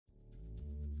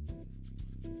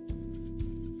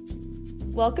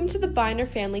Welcome to the Biner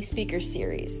Family Speaker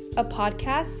Series, a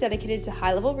podcast dedicated to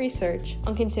high-level research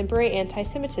on contemporary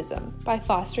anti-Semitism by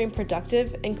fostering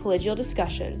productive and collegial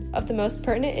discussion of the most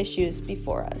pertinent issues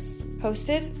before us.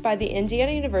 Hosted by the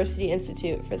Indiana University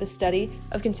Institute for the Study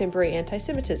of Contemporary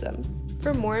Anti-Semitism.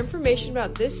 For more information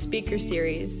about this speaker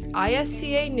series,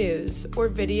 ISCA news, or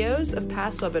videos of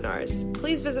past webinars,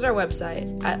 please visit our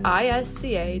website at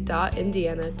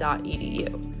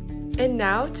isca.indiana.edu. And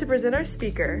now, to present our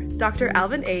speaker, Dr.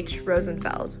 Alvin H.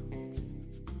 Rosenfeld.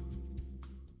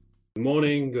 Good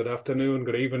morning, good afternoon,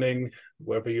 good evening,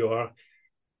 wherever you are.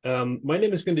 My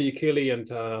name is Günther Yekeli, and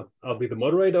I'll be the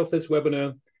moderator of this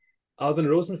webinar. Alvin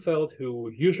Rosenfeld, who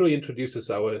usually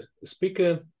introduces our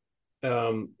speaker,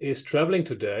 is traveling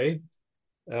today.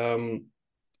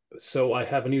 So I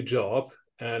have a new job.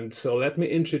 And so let me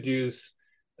introduce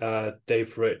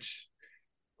Dave Rich.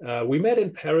 We met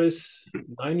in Paris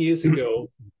 9 years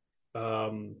ago,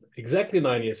 exactly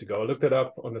 9 years ago. I looked it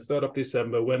up on the 3rd of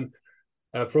December when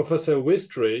Professor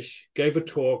Wistrich gave a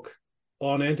talk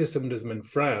on anti-Semitism in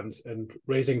France and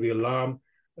raising the alarm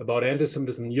about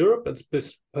anti-Semitism in Europe and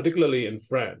particularly in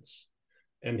France.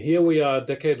 And here we are a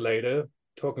decade later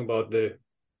talking about the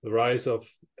rise of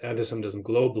anti-Semitism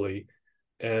globally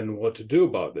and what to do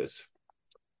about this.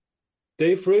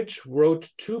 Dave Rich wrote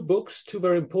two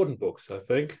very important books, I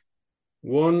think.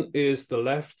 One is The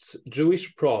Left's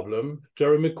Jewish Problem,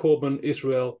 Jeremy Corbyn,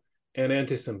 Israel, and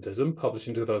Anti-Semitism, published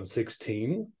in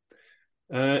 2016.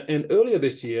 And earlier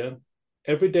this year,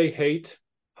 Everyday Hate,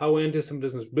 How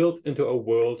Anti-Semitism is Built into Our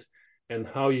World and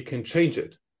How You Can Change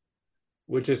It,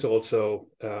 which is also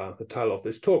the title of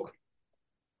this talk.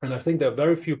 And I think there are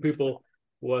very few people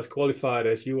who are as qualified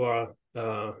as you are,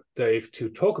 Dave, to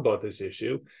talk about this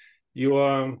issue. You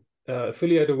are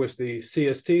affiliated with the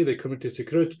CST, the Community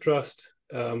Security Trust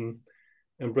in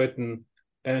Britain,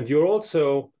 and you're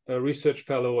also a research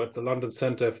fellow at the London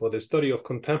Centre for the Study of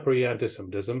Contemporary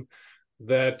Anti-Semitism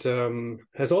that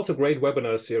has also a great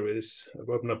webinar series, a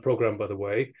webinar program, by the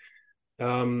way.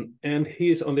 And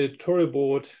he is on the editorial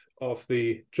board of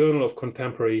the Journal of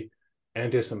Contemporary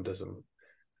Anti-Semitism.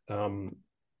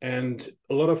 And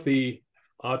a lot of the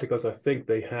articles I think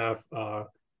they have are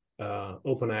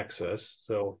open access.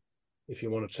 So if you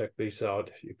want to check these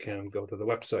out, you can go to the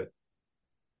website.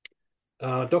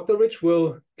 Dr. Rich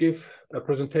will give a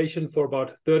presentation for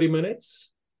about 30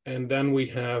 minutes, and then we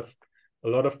have a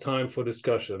lot of time for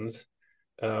discussions.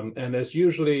 And as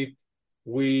usually,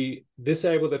 we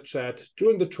disable the chat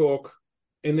during the talk,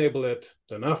 enable it,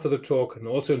 then after the talk, and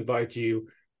also invite you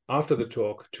after the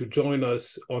talk to join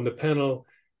us on the panel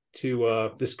to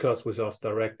discuss with us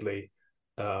directly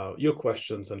your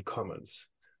questions and comments.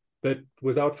 But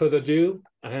without further ado,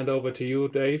 I hand over to you,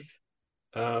 Dave,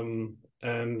 and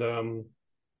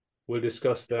we'll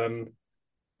discuss then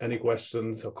any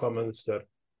questions or comments that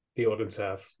the audience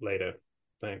have later.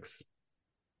 Thanks.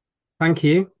 Thank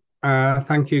you.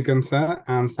 Thank you, Günther,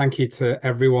 and thank you to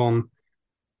everyone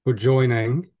for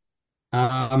joining.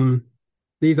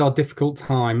 These are difficult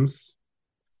times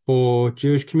for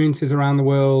Jewish communities around the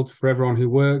world, for everyone who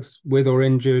works with or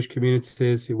in Jewish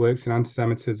communities, who works in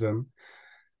anti-Semitism.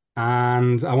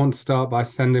 And I want to start by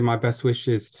sending my best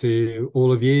wishes to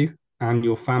all of you and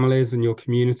your families and your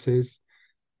communities.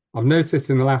 I've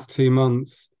noticed in the last 2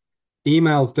 months,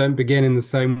 emails don't begin in the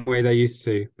same way they used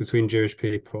to between Jewish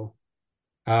people.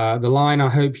 The line, "I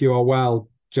hope you are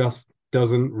well," just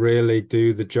doesn't really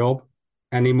do the job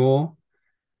anymore.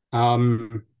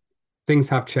 Things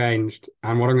have changed.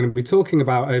 And what I'm going to be talking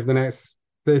about over the next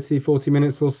 30, 40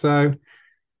 minutes or so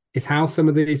is how some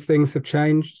of these things have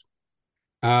changed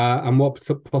and what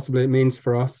possibly it means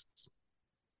for us.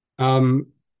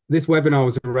 This webinar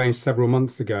was arranged several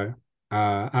months ago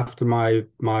after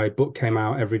my book came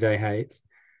out, Everyday Hate.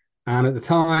 And at the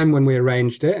time when we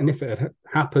arranged it, and if it had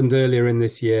happened earlier in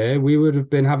this year, we would have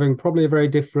been having probably a very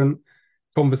different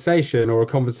conversation, or a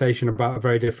conversation about a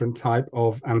very different type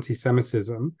of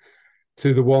anti-Semitism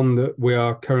to the one that we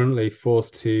are currently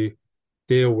forced to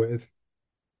deal with.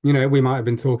 You know, we might have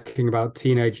been talking about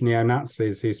teenage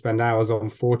neo-Nazis who spend hours on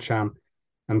 4chan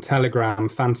and Telegram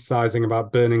fantasizing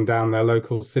about burning down their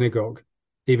local synagogue,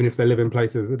 even if they live in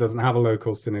places that doesn't have a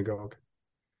local synagogue.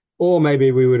 Or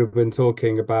maybe we would have been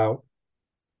talking about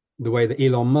the way that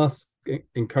Elon Musk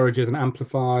encourages and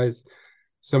amplifies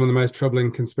some of the most troubling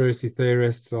conspiracy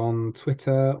theorists on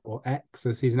Twitter, or X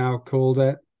as he's now called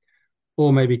it,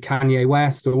 or maybe Kanye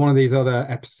West, or one of these other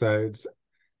episodes.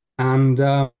 And,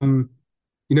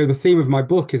 you know, the theme of my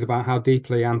book is about how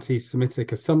deeply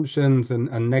anti-Semitic assumptions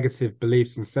and negative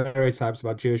beliefs and stereotypes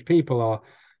about Jewish people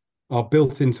are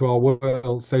built into our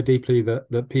world so deeply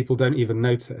that people don't even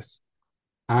notice.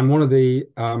 And one of the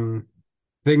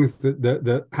things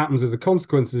that happens as a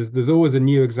consequence is there's always a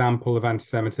new example of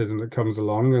anti-Semitism that comes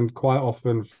along, and quite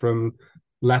often from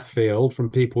left field, from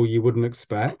people you wouldn't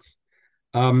expect.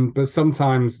 But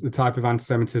sometimes the type of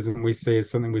anti-Semitism we see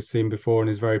is something we've seen before and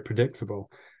is very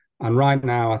predictable. And right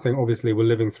now, I think obviously we're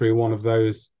living through one of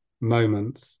those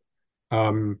moments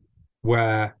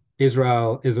where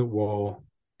Israel is at war,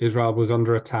 Israel was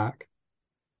under attack,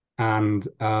 and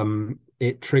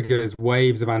it triggers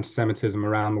waves of anti-Semitism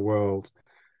around the world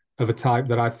of a type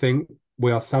that I think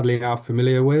we are sadly now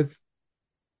familiar with,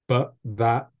 but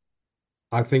that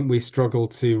I think we struggle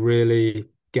to really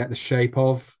get the shape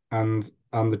of and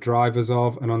the drivers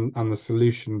of and the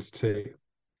solutions to.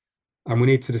 And we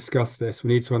need to discuss this.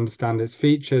 We need to understand its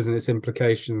features and its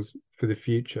implications for the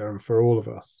future and for all of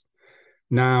us.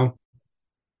 Now,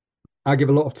 I give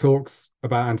a lot of talks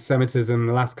about anti-Semitism in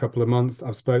the last couple of months.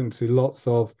 I've spoken to lots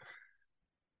of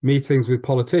meetings with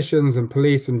politicians and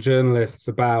police and journalists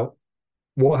about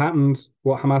what happened,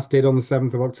 what Hamas did on the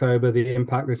 7th of October, the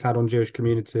impact this had on Jewish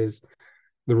communities,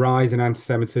 the rise in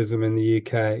anti-Semitism in the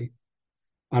UK.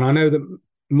 And I know that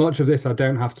much of this I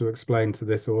don't have to explain to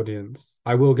this audience.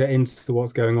 I will get into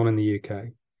what's going on in the UK.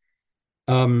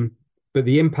 But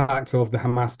the impact of the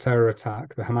Hamas terror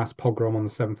attack, the Hamas pogrom on the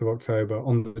 7th of October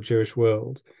on the Jewish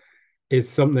world is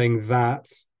something that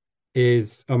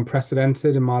is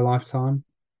unprecedented in my lifetime,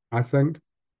 I think.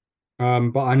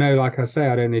 But I know, like I say,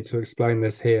 I don't need to explain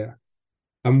this here.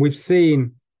 And we've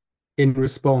seen, in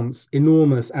response,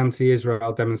 enormous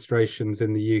anti-Israel demonstrations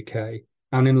in the UK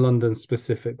and in London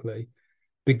specifically,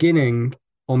 beginning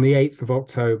on the 8th of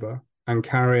October and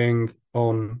carrying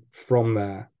on from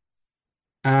there.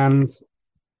 And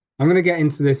I'm going to get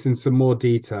into this in some more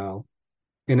detail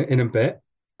in a bit.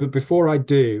 But before I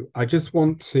do, I just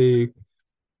want to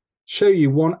show you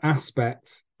one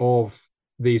aspect of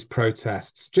these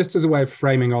protests, just as a way of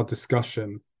framing our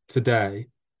discussion today.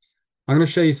 I'm going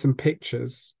to show you some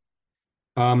pictures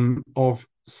of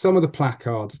some of the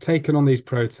placards taken on these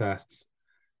protests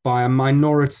by a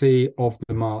minority of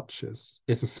the marchers.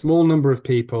 It's a small number of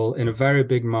people in a very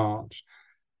big march,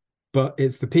 but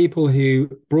it's the people who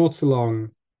brought along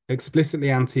explicitly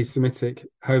anti-Semitic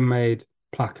homemade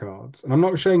placards. And I'm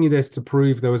not showing you this to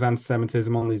prove there was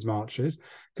anti-Semitism on these marches,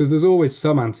 because there's always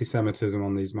some anti-Semitism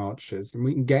on these marches, and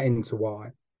we can get into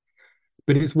why.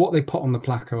 But it's what they put on the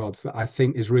placards that I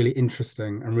think is really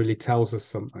interesting and really tells us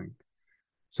something.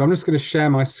 So I'm just going to share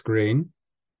my screen.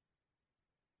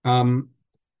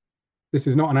 This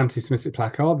is not an anti-Semitic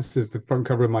placard. This is the front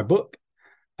cover of my book.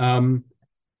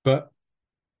 But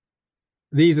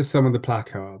these are some of the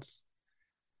placards.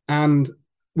 And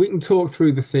we can talk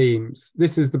through the themes.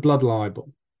 This is the blood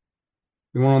libel.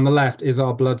 The one on the left is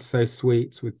Our Blood So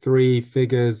Sweet, with 3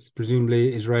 figures,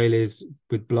 presumably Israelis,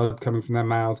 with blood coming from their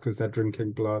mouths because they're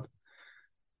drinking blood.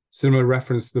 Similar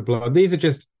reference to the blood. These are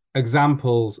just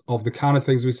examples of the kind of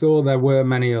things we saw. There were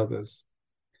many others.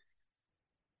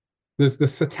 There's the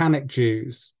satanic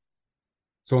Jews.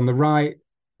 So on the right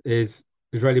is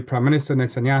Israeli Prime Minister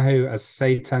Netanyahu as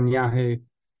Satanyahu,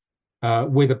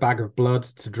 with a bag of blood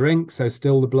to drink, so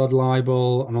still the blood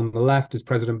libel. And on the left is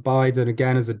President Biden,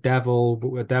 again as a devil,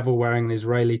 but a devil wearing an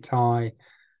Israeli tie,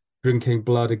 drinking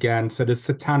blood again. So the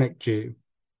satanic Jew.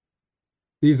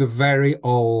 These are very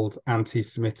old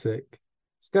anti-Semitic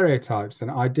stereotypes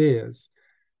and ideas.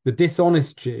 The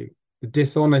dishonest Jew, the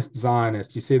dishonest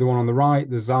Zionist. You see the one on the right,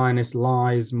 the Zionist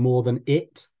lies more than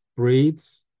it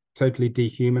breathes, totally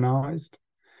dehumanized.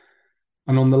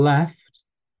 And on the left,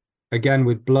 again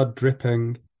with blood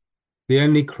dripping, the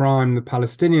only crime the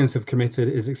Palestinians have committed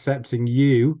is accepting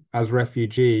you as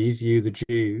refugees, you the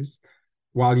Jews,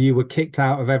 while you were kicked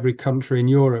out of every country in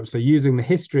Europe. So using the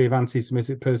history of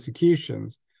anti-Semitic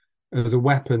persecutions as a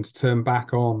weapon to turn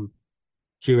back on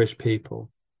Jewish people.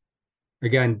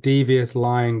 Again, devious,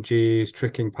 lying Jews,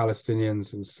 tricking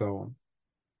Palestinians, and so on.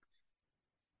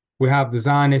 We have the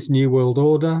Zionist New World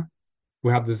Order.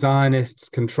 We have the Zionists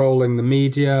controlling the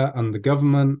media and the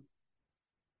government.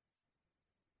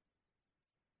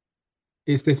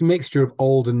 It's this mixture of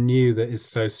old and new that is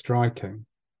so striking.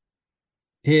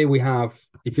 Here we have,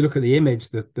 if you look at the image,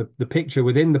 the picture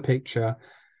within the picture,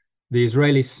 the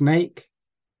Israeli snake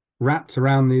wrapped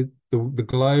around the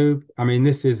globe. I mean,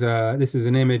 this is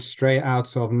an image straight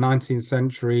out of 19th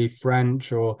century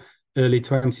French or early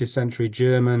 20th century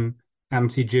German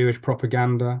anti-Jewish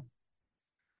propaganda.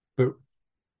 But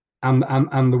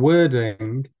and the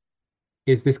wording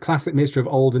is this classic mixture of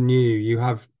old and new. You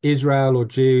have Israel or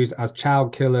Jews as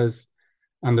child killers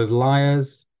and as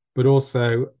liars, but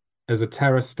also as a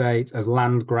terror state, as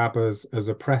land grabbers, as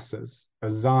oppressors,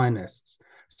 as Zionists.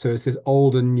 So it's this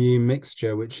old and new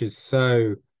mixture, which is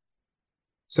so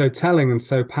telling and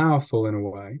so powerful in a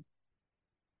way.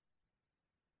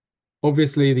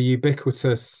 Obviously, the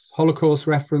ubiquitous Holocaust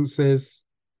references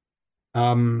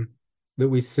that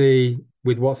we see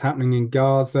with what's happening in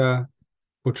Gaza,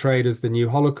 portrayed as the new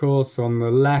Holocaust. On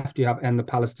the left, you have End the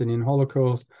Palestinian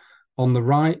Holocaust. On the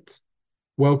right,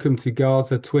 Welcome to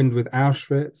Gaza, twinned with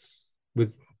Auschwitz,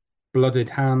 with blooded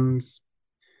hands.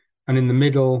 And in the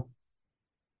middle,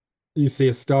 you see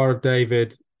a Star of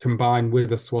David combined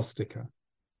with a swastika.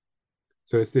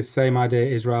 So it's this same idea,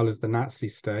 Israel as the Nazi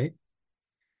state.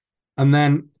 And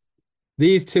then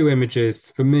these two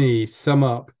images, for me, sum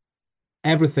up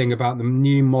everything about the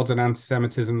new modern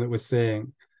anti-Semitism that we're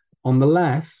seeing. On the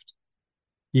left,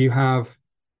 you have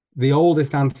the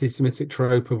oldest anti-Semitic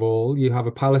trope of all. You have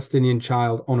a Palestinian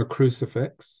child on a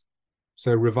crucifix,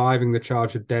 so reviving the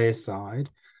charge of deicide.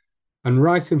 And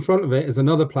right in front of it is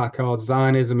another placard,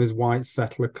 Zionism is white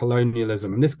settler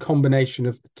colonialism. And this combination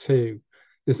of the two,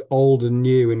 this old and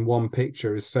new in one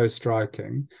picture, is so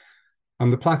striking.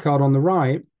 And the placard on the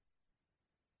right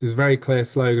is a very clear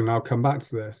slogan. I'll come back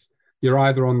to this. You're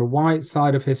either on the white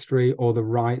side of history or the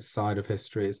right side of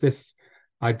history. It's this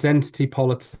identity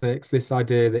politics, this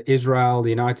idea that Israel, the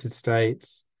United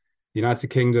States, the United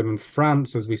Kingdom, and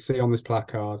France, as we see on this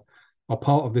placard, are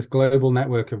part of this global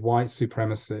network of white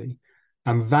supremacy.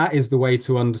 And that is the way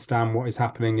to understand what is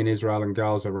happening in Israel and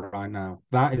Gaza right now.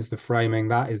 That is the framing,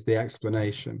 that is the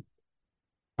explanation.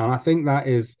 And I think that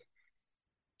is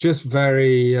just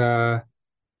very,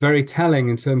 very telling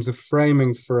in terms of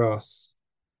framing for us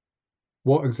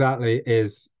what exactly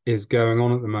is going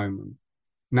on at the moment.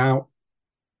 Now,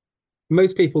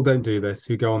 most people don't do this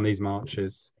who go on these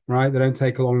marches, right? They don't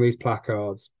take along these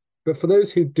placards. But for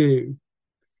those who do,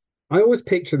 I always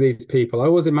picture these people, I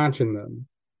always imagine them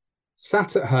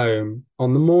sat at home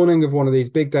on the morning of one of these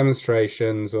big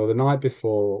demonstrations or the night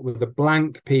before with a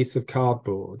blank piece of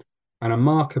cardboard and a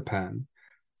marker pen,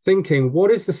 thinking,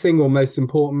 what is the single most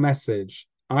important message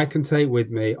I can take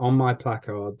with me on my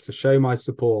placard to show my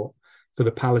support for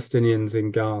the Palestinians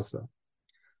in Gaza?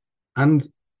 And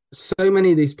so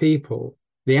many of these people,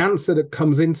 the answer that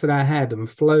comes into their head and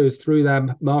flows through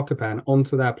their marker pen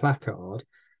onto their placard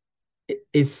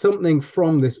is something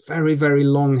from this very, very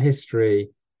long history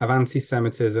of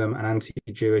anti-Semitism and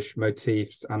anti-Jewish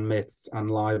motifs and myths and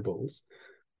libels,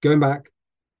 going back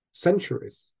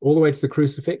centuries, all the way to the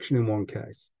crucifixion in one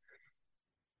case.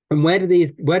 And where do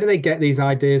they get these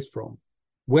ideas from?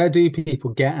 Where do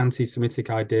people get anti-Semitic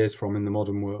ideas from in the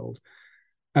modern world?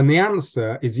 And the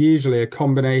answer is usually a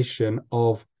combination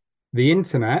of the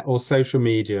internet or social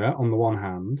media on the one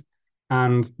hand,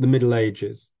 and the Middle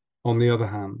Ages on the other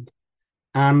hand.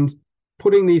 And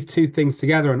putting these two things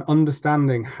together and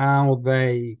understanding how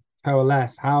they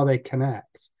coalesce, how they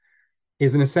connect,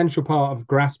 is an essential part of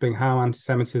grasping how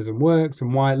anti-Semitism works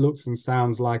and why it looks and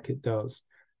sounds like it does.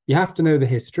 You have to know the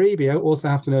history, but you also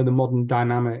have to know the modern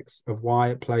dynamics of why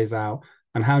it plays out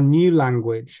and how new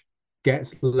language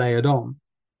gets layered on.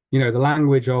 You know, the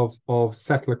language of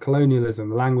settler colonialism,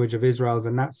 the language of Israel as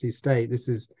a Nazi state, this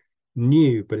is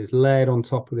new, but it's layered on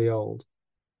top of the old.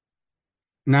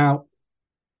 Now,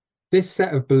 this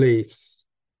set of beliefs,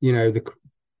 you know,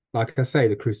 like I say,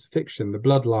 the crucifixion, the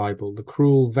blood libel, the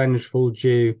cruel, vengeful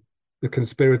Jew, the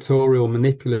conspiratorial,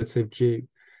 manipulative Jew,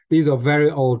 these are very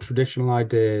old traditional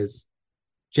ideas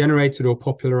generated or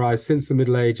popularized since the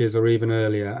Middle Ages or even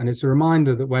earlier. And it's a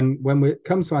reminder that when it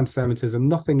comes to anti-Semitism,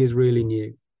 nothing is really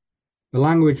new. The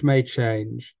language may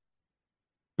change,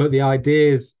 but the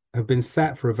ideas have been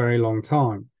set for a very long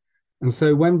time. And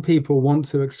so when people want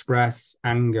to express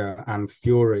anger and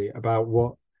fury about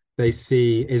what they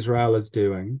see Israel as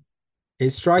doing,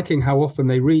 it's striking how often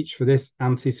they reach for this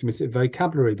anti-Semitic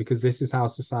vocabulary, because this is how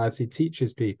society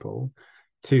teaches people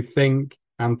to think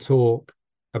and talk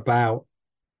about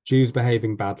Jews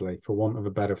behaving badly, for want of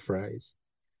a better phrase.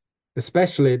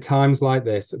 Especially at times like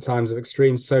this, at times of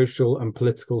extreme social and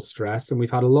political stress. And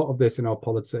we've had a lot of this in our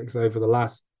politics over the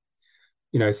last,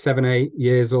 7-8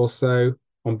 years or so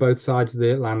on both sides of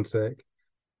the Atlantic.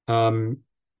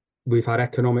 We've had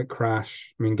economic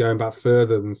crash. I mean, going back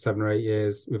further than 7 or 8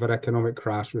 years, we've had economic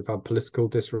crash. We've had political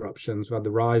disruptions. We've had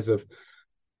the rise of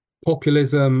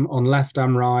populism on left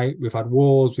and right. We've had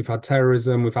wars. We've had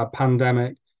terrorism. We've had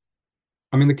pandemic.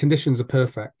 I mean, the conditions are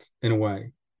perfect in a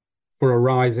way for a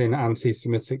rise in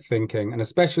anti-Semitic thinking. And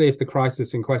especially if the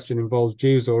crisis in question involves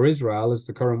Jews or Israel, as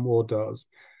the current war does,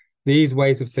 these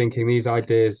ways of thinking, these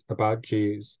ideas about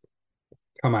Jews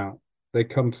come out. They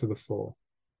come to the fore.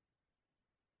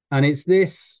 And it's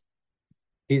this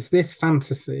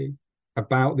fantasy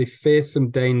about the fearsome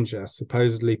danger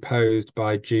supposedly posed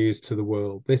by Jews to the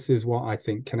world. This is what I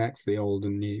think connects the old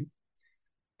and new.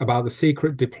 About the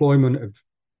secret deployment of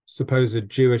supposed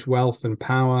Jewish wealth and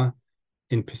power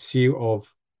in pursuit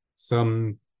of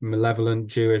some malevolent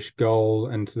Jewish goal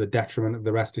and to the detriment of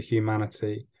the rest of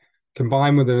humanity,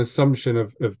 combined with an assumption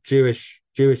of Jewish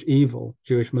evil,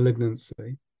 Jewish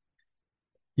malignancy,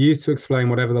 used to explain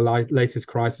whatever the latest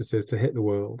crisis is to hit the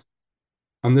world.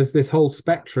 And there's this whole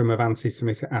spectrum of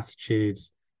anti-Semitic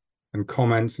attitudes and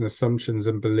comments and assumptions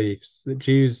and beliefs that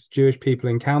Jewish people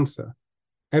encounter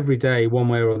every day, one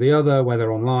way or the other,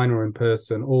 whether online or in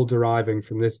person, all deriving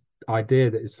from this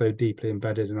idea that is so deeply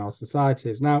embedded in our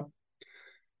societies. Now,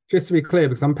 just to be clear,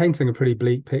 because I'm painting a pretty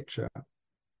bleak picture,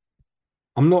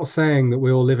 I'm not saying that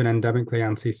we all live in endemically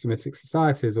anti-Semitic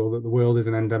societies, or that the world is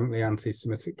an endemically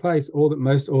anti-Semitic place, or that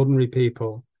most ordinary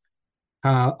people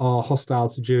are hostile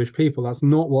to Jewish people. That's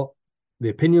not what the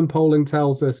opinion polling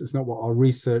tells us. It's not what our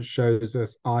research shows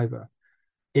us either.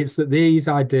 It's that these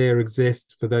ideas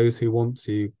exist for those who want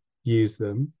to use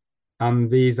them, and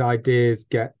these ideas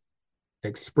get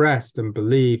expressed and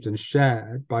believed and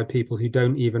shared by people who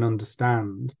don't even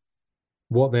understand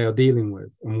what they are dealing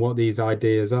with and what these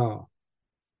ideas are.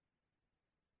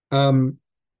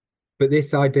 But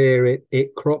this idea,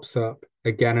 it crops up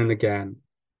again and again,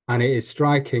 and it is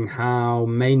striking how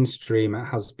mainstream it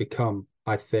has become,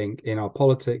 I think, in our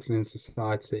politics and in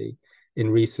society in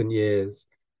recent years.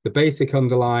 The basic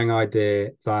underlying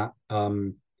idea that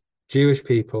Jewish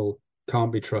people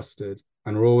can't be trusted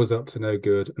and are always up to no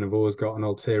good and have always got an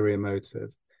ulterior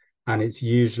motive. And it's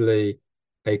usually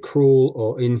a cruel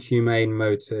or inhumane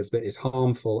motive that is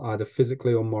harmful either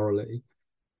physically or morally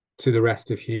to the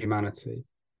rest of humanity.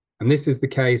 And this is the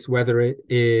case whether it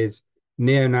is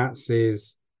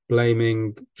neo-Nazis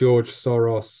blaming George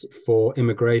Soros for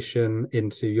immigration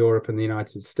into Europe and the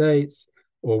United States,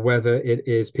 or whether it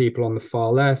is people on the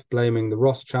far left blaming the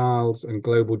Rothschilds and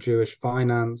global Jewish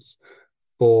finance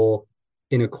for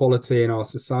inequality in our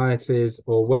societies,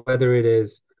 or whether it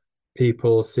is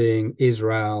people seeing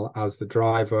Israel as the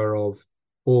driver of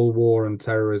all war and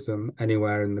terrorism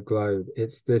anywhere in the globe.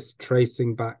 It's this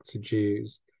tracing back to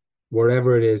Jews,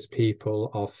 wherever it is people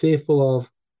are fearful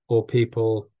of or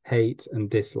people hate and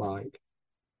dislike.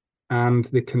 And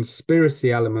the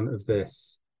conspiracy element of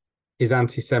this is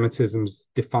anti-Semitism's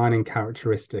defining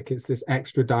characteristic. It's this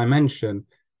extra dimension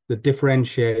that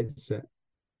differentiates it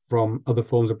from other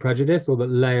forms of prejudice, or that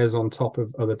layers on top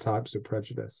of other types of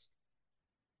prejudice.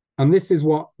 And this is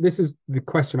the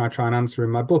question I try and answer in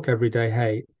my book, Everyday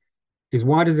Hate, is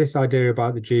why does this idea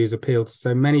about the Jews appeal to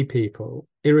so many people,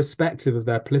 irrespective of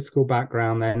their political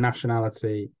background, their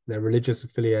nationality, their religious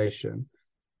affiliation,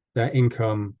 their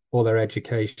income, or their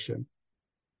education?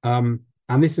 And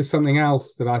this is something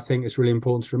else that I think is really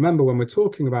important to remember when we're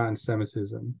talking about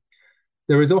anti-Semitism.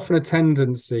 There is often a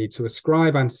tendency to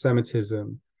ascribe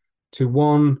anti-Semitism to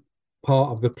one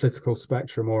part of the political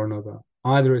spectrum or another.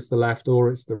 Either it's the left or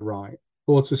it's the right,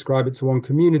 or to ascribe it to one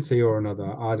community or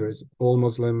another. Either it's all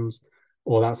Muslims,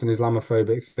 or that's an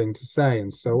Islamophobic thing to say,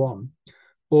 and so on.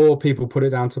 Or people put it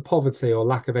down to poverty or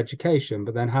lack of education.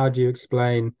 But then how do you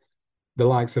explain the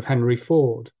likes of Henry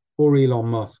Ford or Elon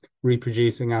Musk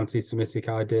reproducing anti-Semitic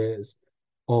ideas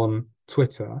on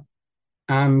Twitter?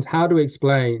 And how do we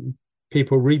explain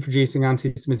people reproducing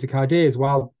anti-Semitic ideas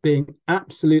while being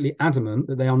absolutely adamant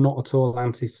that they are not at all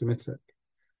anti-Semitic?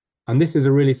 And this is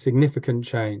a really significant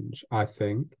change, I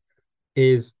think,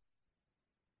 is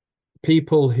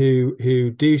people who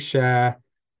do share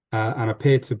and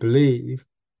appear to believe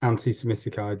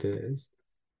anti-Semitic ideas,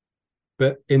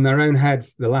 but in their own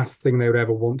heads, the last thing they would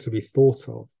ever want to be thought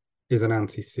of is an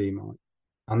anti-Semite.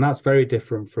 And that's very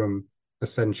different from a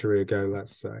century ago,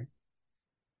 let's say.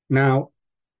 Now,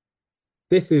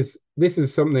 this is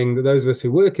something that those of us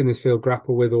who work in this field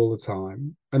grapple with all the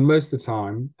time. And most of the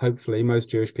time, hopefully, most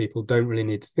Jewish people don't really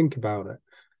need to think about it.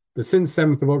 But since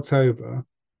 7th of October,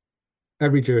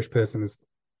 every Jewish person has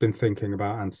been thinking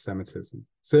about anti-Semitism,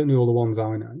 certainly all the ones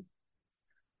I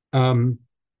know.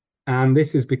 And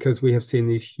this is because we have seen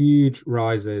these huge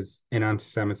rises in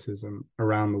anti-Semitism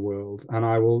around the world. And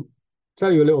I will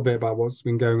tell you a little bit about what's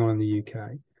been going on in the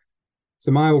UK.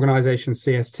 So my organisation,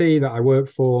 CST, that I work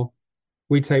for,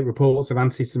 we take reports of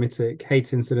anti-Semitic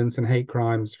hate incidents and hate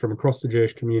crimes from across the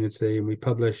Jewish community, and we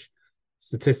publish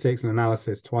statistics and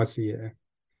analysis twice a year.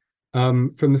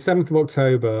 From the 7th of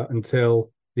October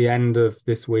until the end of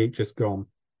this week, just gone,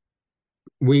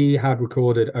 we had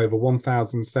recorded over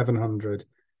 1,700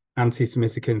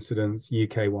 anti-Semitic incidents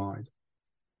UK-wide.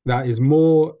 That is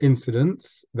more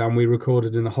incidents than we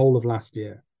recorded in the whole of last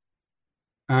year.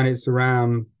 And it's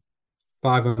around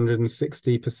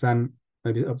 560%,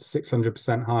 maybe up to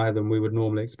 600% higher than we would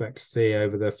normally expect to see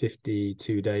over the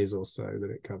 52 days or so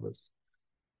that it covers.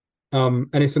 And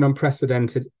it's an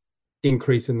unprecedented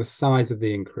increase in the size of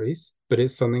the increase, but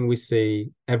it's something we see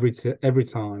every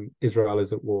time Israel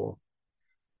is at war.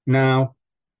 Now,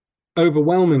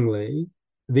 overwhelmingly,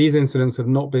 these incidents have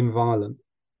not been violent.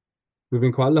 We've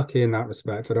been quite lucky in that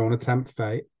respect. I don't want to tempt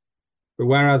fate. But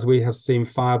whereas we have seen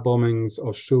fire bombings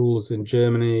of schools in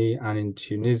Germany and in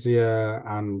Tunisia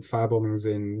and fire bombings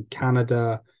in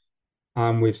Canada,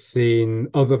 and we've seen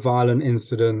other violent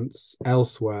incidents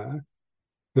elsewhere,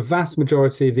 the vast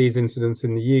majority of these incidents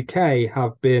in the UK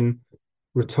have been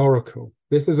rhetorical.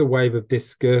 This is a wave of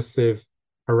discursive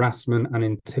harassment and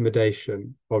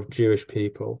intimidation of Jewish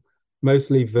people,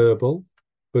 mostly verbal,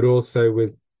 but also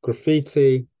with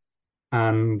graffiti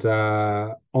and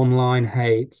online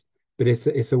hate. But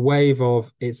it's a wave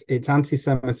of it's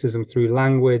anti-Semitism through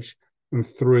language and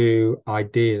through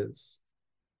ideas.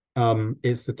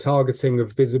 It's the targeting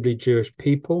of visibly Jewish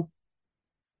people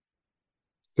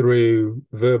through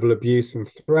verbal abuse and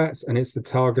threats, and it's the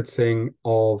targeting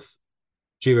of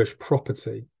Jewish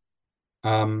property.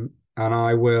 And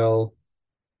I will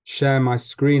share my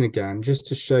screen again just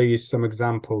to show you some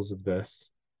examples of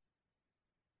this.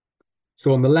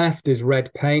 So on the left is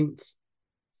red paint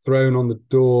thrown on the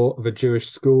door of a Jewish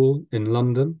school in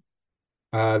London.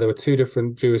 There were two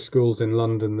different Jewish schools in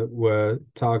London that were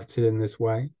targeted in this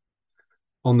way.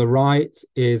 On the right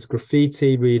is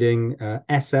graffiti reading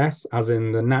SS, as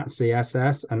in the Nazi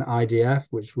SS, and IDF,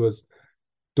 which was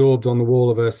daubed on the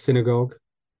wall of a synagogue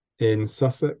in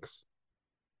Sussex.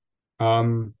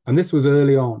 And this was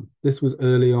early on. This was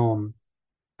early on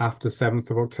after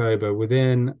 7th of October,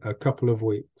 within a couple of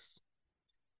weeks.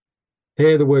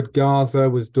 Here, the word Gaza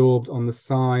was daubed on the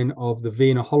sign of the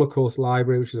Wiener Holocaust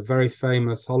Library, which is a very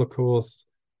famous Holocaust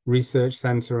research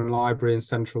centre and library in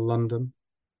central London.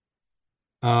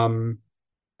 And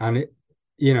it,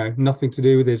 nothing to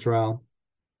do with Israel.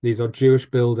 These are Jewish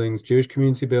buildings, Jewish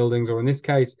community buildings, or in this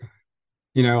case,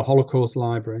 a Holocaust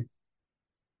library.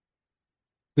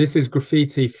 This is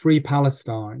graffiti Free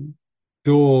Palestine,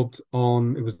 daubed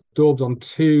on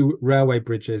two railway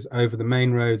bridges over the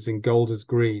main roads in Golders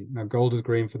Green. Now, Golders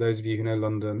Green, for those of you who know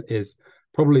London, is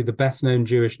probably the best known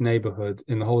Jewish neighborhood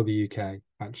in the whole of the UK,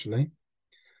 actually.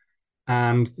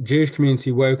 And the Jewish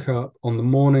community woke up on the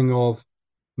morning of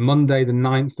Monday, the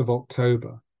 9th of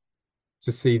October,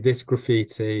 to see this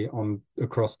graffiti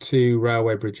across two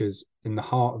railway bridges in the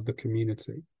heart of the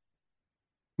community.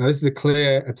 Now, this is a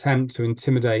clear attempt to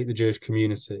intimidate the Jewish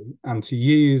community and to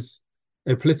use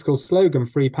a political slogan,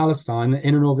 Free Palestine, that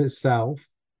in and of itself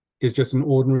is just an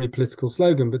ordinary political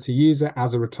slogan, but to use it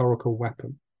as a rhetorical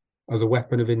weapon, as a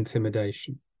weapon of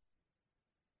intimidation.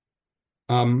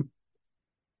 And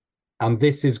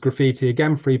this is graffiti,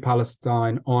 again, Free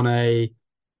Palestine, on a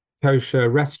kosher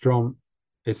restaurant.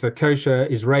 It's a kosher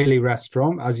Israeli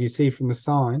restaurant, as you see from the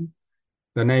sign.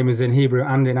 The name is in Hebrew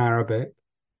and in Arabic.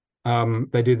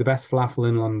 They do the best falafel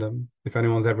in London. If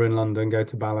anyone's ever in London, go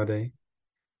to Baladi.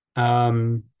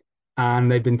 And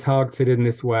they've been targeted in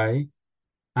this way.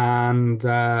 And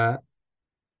the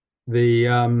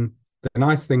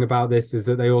nice thing about this is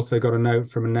that they also got a note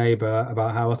from a neighbor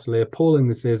about how utterly appalling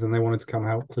this is, and they wanted to come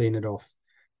help clean it off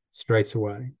straight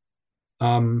away.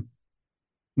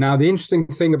 Now, the interesting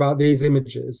thing about these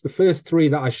images, the first three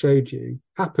that I showed you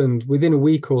happened within a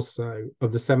week or so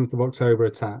of the 7th of October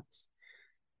attacks.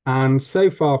 And so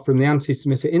far from the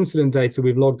anti-Semitic incident data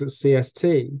we've logged at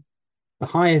CST, the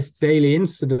highest daily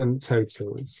incident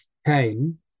totals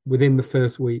came within the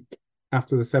first week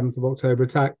after the 7th of October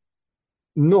attack,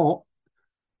 not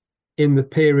in the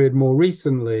period more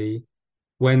recently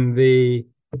when the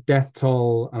death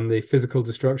toll and the physical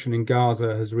destruction in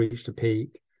Gaza has reached a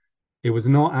peak. It was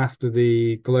not after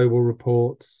the global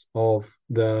reports of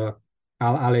the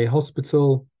Al-Ali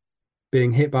hospital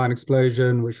being hit by an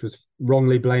explosion, which was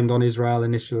wrongly blamed on Israel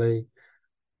initially.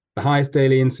 The highest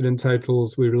daily incident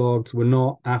totals we logged were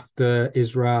not after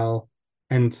Israel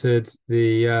entered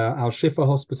the Al-Shifa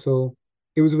hospital.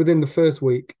 It was within the first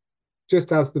week,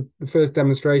 just as the first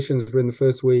demonstrations were in the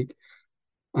first week.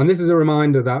 And this is a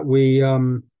reminder that we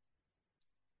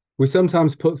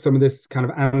sometimes put some of this kind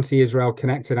of anti-Israel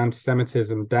connected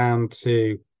anti-Semitism down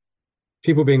to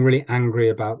people being really angry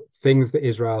about things that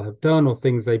Israel have done or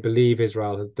things they believe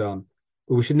Israel have done.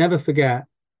 But we should never forget,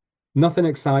 nothing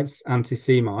excites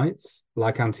anti-Semites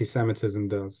like anti-Semitism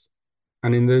does.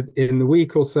 And in the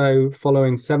week or so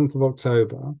following 7th of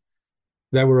October,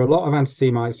 there were a lot of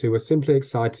anti-Semites who were simply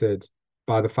excited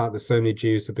by the fact that so many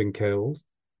Jews have been killed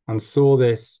and saw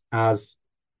this as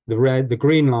the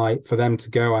green light for them to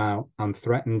go out and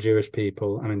threaten Jewish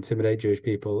people and intimidate Jewish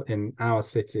people in our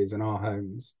cities and our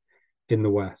homes in the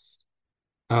West.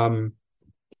 And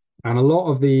a lot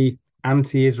of the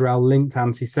anti-Israel linked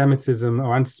anti-Semitism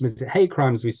or anti-Semitic hate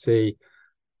crimes we see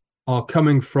are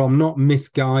coming from not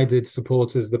misguided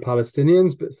supporters of the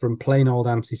Palestinians, but from plain old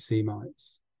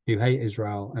anti-Semites who hate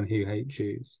Israel and who hate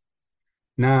Jews.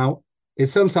 Now, it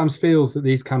sometimes feels that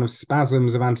these kind of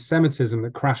spasms of anti-Semitism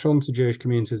that crash onto Jewish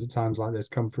communities at times like this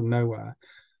come from nowhere.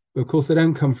 But of course, they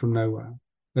don't come from nowhere.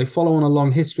 They follow on a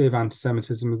long history of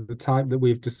anti-Semitism of the type that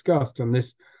we've discussed, and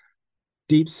this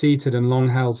deep-seated and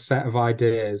long-held set of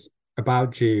ideas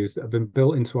about Jews that have been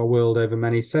built into our world over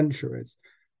many centuries.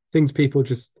 Things people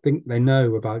just think they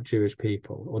know about Jewish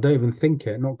people or don't even think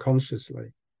it, not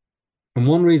consciously. And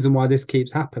one reason why this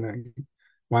keeps happening,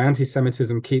 why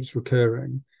anti-Semitism keeps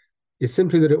recurring, is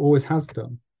simply that it always has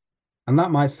done. And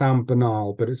that might sound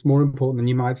banal, but it's more important than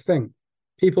you might think.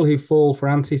 People who fall for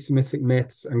anti-Semitic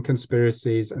myths and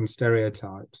conspiracies and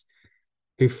stereotypes,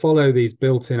 who follow these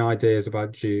built-in ideas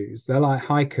about Jews, they're like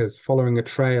hikers following a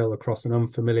trail across an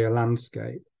unfamiliar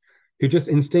landscape, who just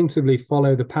instinctively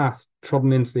follow the path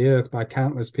trodden into the earth by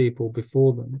countless people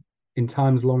before them in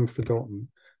times long forgotten,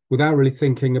 without really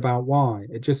thinking about why.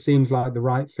 It just seems like the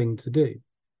right thing to do,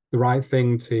 the right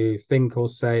thing to think or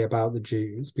say about the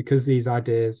Jews, because these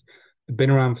ideas have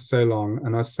been around for so long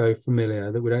and are so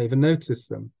familiar that we don't even notice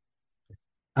them.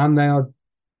 And they are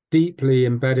deeply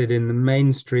embedded in the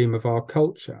mainstream of our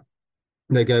culture.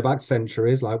 They go back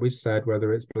centuries, like we've said,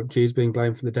 whether it's Jews being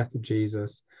blamed for the death of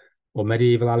Jesus, or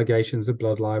medieval allegations of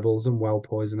blood libels and well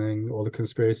poisoning, or the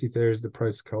conspiracy theories, the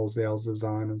protocols, the Elves of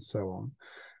Zion, and so on.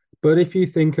 But if you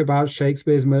think about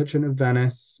Shakespeare's Merchant of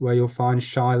Venice, where you'll find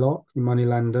Shylock, the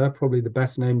moneylender, probably the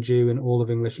best named Jew in all of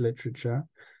English literature,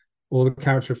 or the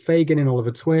character of Fagin in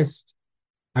Oliver Twist,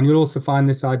 and you'll also find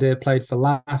this idea played for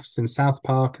laughs in South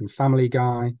Park and Family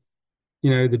Guy. You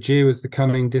know, the Jew as the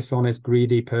cunning, dishonest,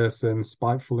 greedy person,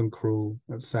 spiteful and cruel,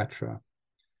 etc.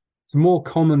 It's a more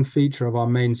common feature of our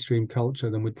mainstream culture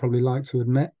than we'd probably like to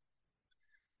admit.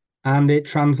 And it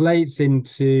translates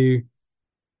into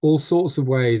all sorts of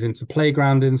ways, into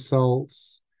playground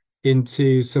insults,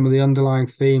 into some of the underlying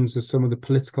themes of some of the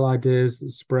political ideas that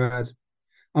spread,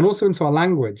 and also into our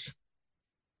language.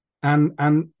 And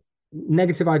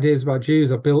negative ideas about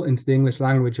Jews are built into the English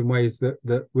language in ways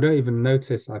that we don't even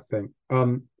notice, I think.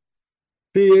 A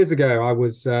few years ago, I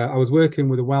was working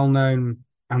with a well-known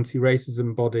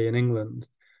anti-racism body in England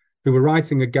who were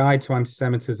writing a guide to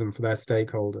anti-Semitism for their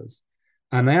stakeholders.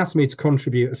 And they asked me to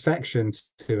contribute a section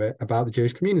to it about the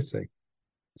Jewish community.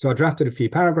 So I drafted a few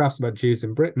paragraphs about Jews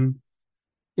in Britain,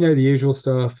 you know, the usual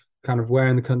stuff, kind of where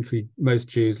in the country most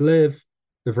Jews live,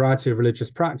 the variety of religious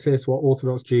practice, what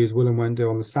Orthodox Jews will and won't do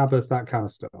on the Sabbath, that kind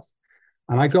of stuff.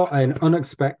 And I got an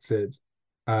unexpected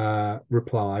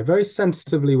reply, very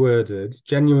sensitively worded,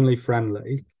 genuinely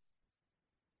friendly.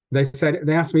 They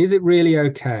asked me, is it really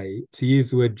okay to use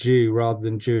the word Jew rather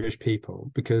than Jewish people?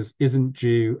 Because isn't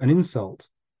Jew an insult?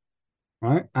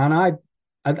 Right? And I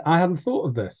hadn't thought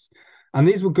of this. And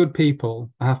these were good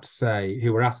people, I have to say,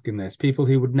 who were asking this, people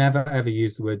who would never, ever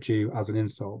use the word Jew as an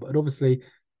insult, but obviously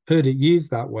heard it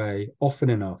used that way often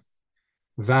enough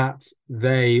that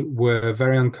they were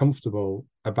very uncomfortable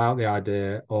about the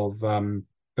idea of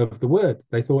the word.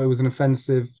 They thought it was an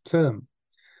offensive term.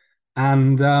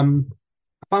 And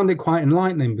I found it quite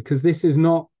enlightening, because this is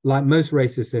not like most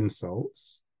racist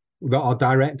insults that are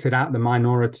directed at the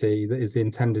minority that is the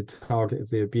intended target of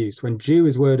the abuse. When Jew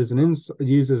is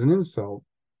used as an insult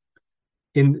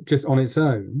just on its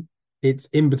own, it's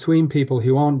in between people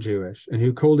who aren't Jewish and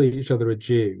who call each other a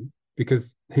Jew,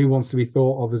 because who wants to be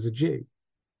thought of as a Jew,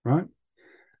 right?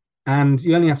 And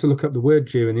you only have to look up the word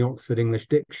Jew in the Oxford English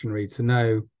Dictionary to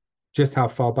know just how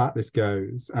far back this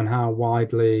goes and how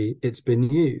widely it's been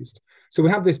used. So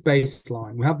we have this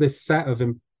baseline, we have this set of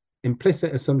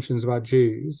implicit assumptions about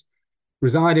Jews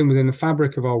residing within the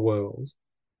fabric of our world.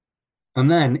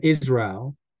 And then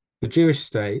Israel, the Jewish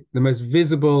state, the most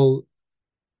visible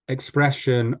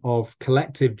expression of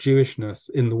collective Jewishness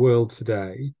in the world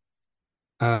today,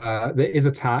 that is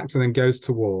attacked and then goes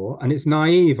to war. And it's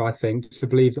naive, I think, to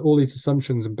believe that all these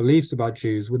assumptions and beliefs about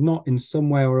Jews would not in some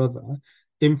way or other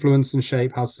influence and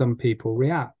shape how some people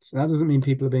react. That doesn't mean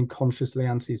people are being consciously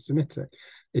anti-Semitic.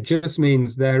 It just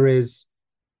means there is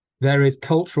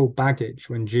cultural baggage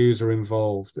when Jews are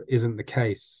involved that isn't the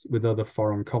case with other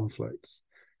foreign conflicts.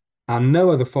 And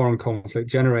no other foreign conflict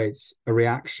generates a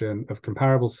reaction of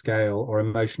comparable scale or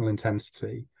emotional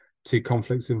intensity to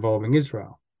conflicts involving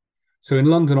Israel. So in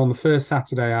London, on the first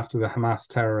Saturday after the Hamas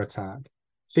terror attack,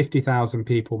 50,000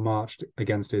 people marched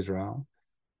against Israel.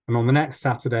 And on the next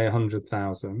Saturday,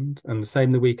 100,000, and the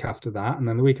same the week after that. And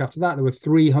then the week after that, there were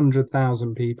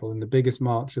 300,000 people in the biggest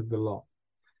march of the lot.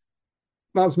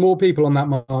 That's more people on that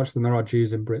march than there are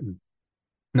Jews in Britain.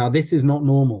 Now, this is not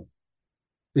normal.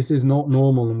 This is not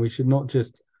normal, and we should not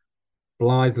just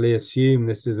blithely assume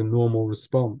this is a normal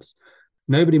response.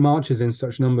 Nobody marches in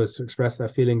such numbers to express their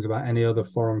feelings about any other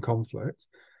foreign conflict.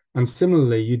 And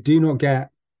similarly, you do not get,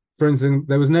 for instance,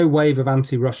 there was no wave of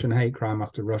anti-Russian hate crime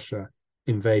after Russia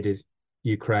invaded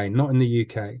Ukraine, not in the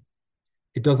UK.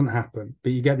 It doesn't happen,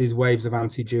 but you get these waves of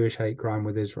anti-Jewish hate crime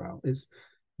with Israel. It's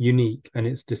unique and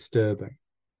it's disturbing.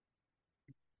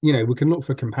 You know, we can look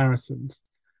for comparisons.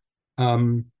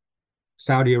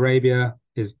 Saudi Arabia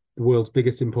is the world's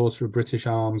biggest importer of British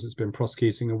arms. It's been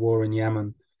prosecuting a war in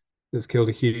Yemen that's killed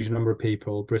a huge number of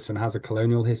people. Britain has a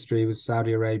colonial history with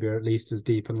Saudi Arabia, at least as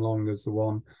deep and long as the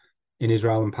one in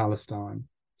Israel and Palestine.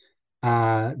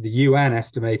 The UN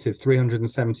estimated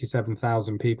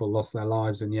 377,000 people lost their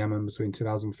lives in Yemen between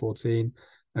 2014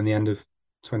 and the end of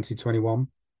 2021.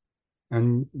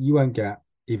 And you won't get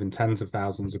even tens of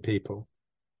thousands of people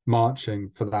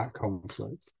marching for that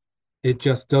conflict. It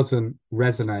just doesn't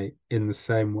resonate in the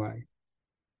same way.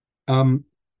 Now,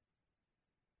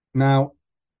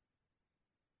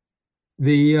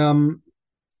 the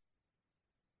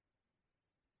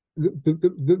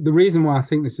reason why I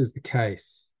think this is the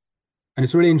case, and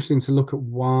it's really interesting to look at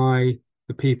why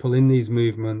the people in these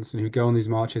movements and who go on these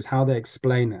marches, how they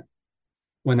explain it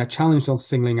when they're challenged on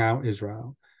singling out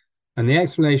Israel. And the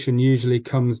explanation usually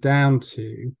comes down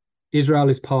to Israel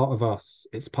is part of us.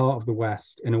 It's part of the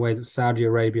West in a way that Saudi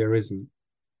Arabia isn't,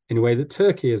 in a way that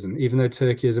Turkey isn't, even though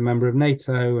Turkey is a member of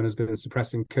NATO and has been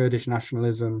suppressing Kurdish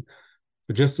nationalism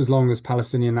for just as long as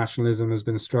Palestinian nationalism has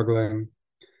been struggling,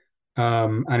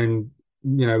 and in,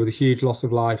 you know, with a huge loss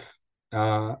of life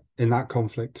in that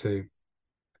conflict too.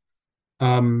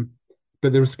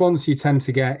 But the response you tend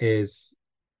to get is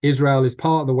Israel is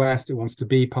part of the West. It wants to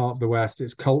be part of the West.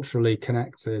 It's culturally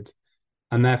connected,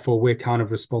 and therefore we're kind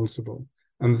of responsible.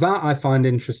 And that I find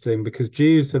interesting because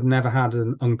Jews have never had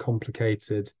an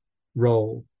uncomplicated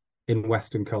role in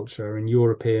Western culture, in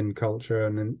European culture,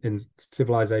 and in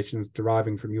civilizations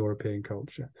deriving from European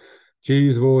culture.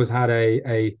 Jews have always had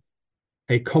a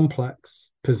complex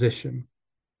position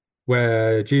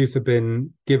where Jews have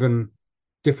been given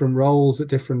different roles at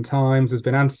different times. There's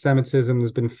been anti-Semitism,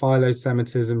 there's been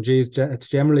philo-Semitism. Jews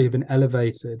generally have been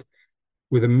elevated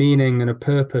with a meaning and a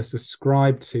purpose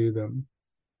ascribed to them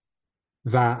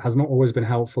that has not always been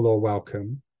helpful or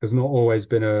welcome, has not always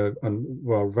been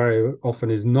very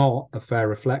often is not a fair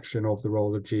reflection of the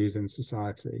role of Jews in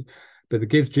society, but it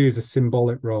gives Jews a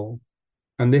symbolic role.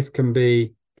 And this can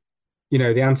be, you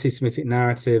know, the anti-Semitic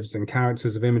narratives and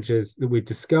characters of images that we've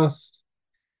discussed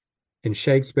in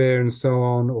Shakespeare and so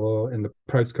on, or in the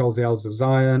Protocols of the Elders of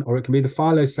Zion, or it can be the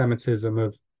philo-Semitism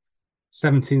of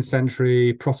 17th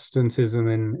century Protestantism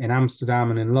in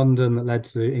Amsterdam and in London that led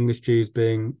to English Jews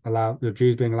being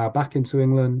allowed back into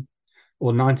England,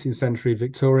 or 19th century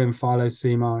Victorian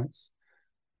philo-Semites,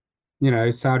 you know,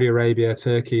 Saudi Arabia,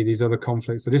 Turkey, these other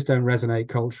conflicts that just don't resonate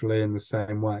culturally in the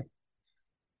same way.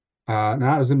 Now,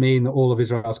 that doesn't mean that all of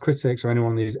Israel's critics or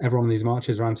everyone on these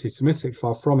marches are anti-Semitic.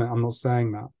 Far from it. I'm not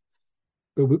saying that.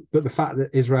 But the fact that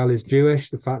Israel is Jewish,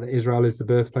 the fact that Israel is the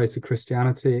birthplace of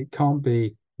Christianity, it can't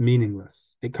be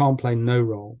meaningless. It can't play no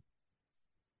role.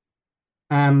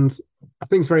 And I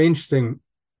think it's very interesting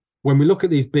when we look at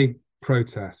these big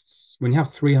protests, when you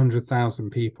have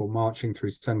 300,000 people marching through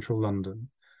central London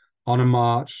on a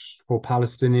march for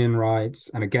Palestinian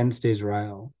rights and against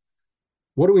Israel,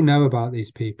 what do we know about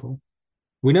these people?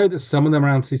 We know that some of them are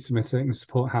anti-Semitic and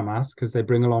support Hamas because they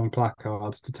bring along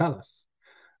placards to tell us.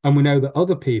 And we know that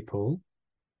other people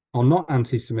are not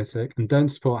anti-Semitic and don't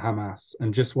support Hamas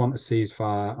and just want a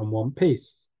ceasefire and want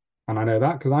peace. And I know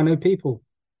that because I know people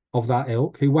of that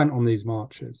ilk who went on these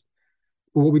marches.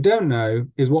 But what we don't know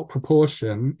is what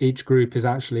proportion each group is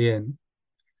actually in.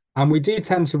 And we do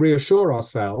tend to reassure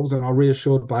ourselves and are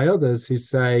reassured by others who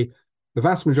say the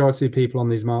vast majority of people on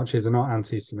these marches are not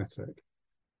anti-Semitic.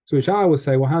 To which I will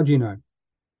say, well, how do you know?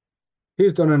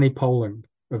 Who's done any polling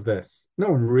of this? No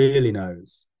one really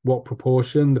knows what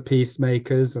proportion the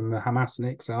peacemakers and the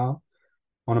Hamasniks are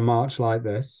on a march like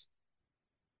this.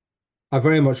 I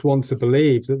very much want to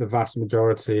believe that the vast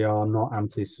majority are not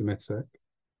anti-Semitic.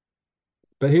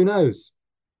 But who knows?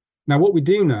 Now, what we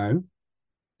do know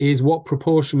is what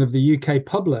proportion of the UK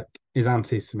public is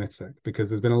anti-Semitic, because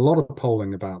there's been a lot of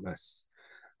polling about this.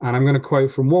 And I'm going to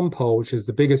quote from one poll, which is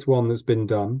the biggest one that's been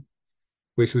done,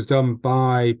 which was done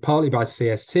partly by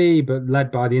CST, but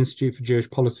led by the Institute for Jewish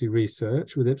Policy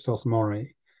Research with Ipsos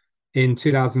Mori. in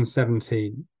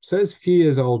 2017. So it's a few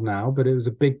years old now, but it was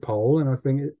a big poll, and I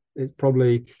think it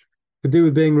probably could do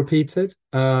with being repeated.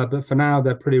 But for now,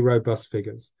 they're pretty robust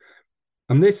figures.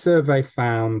 And this survey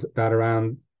found that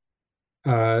around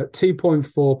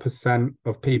 2.4%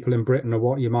 of people in Britain are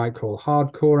what you might call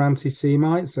hardcore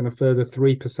anti-Semites, and a further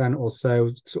 3% or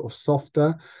so sort of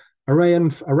softer.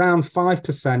 Around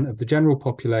 5% of the general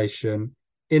population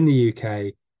in the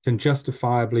UK can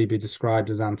justifiably be described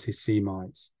as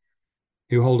anti-Semites,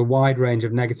 who hold a wide range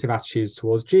of negative attitudes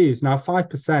towards Jews. Now,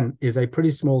 5% is a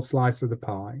pretty small slice of the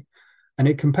pie, and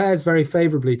it compares very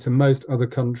favorably to most other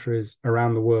countries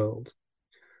around the world.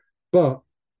 But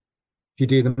if you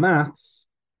do the maths,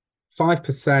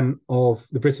 5% of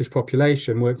the British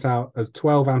population works out as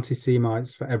 12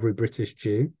 anti-Semites for every British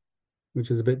Jew, which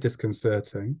is a bit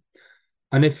disconcerting.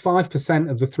 And if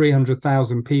 5% of the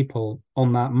 300,000 people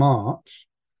on that march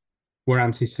were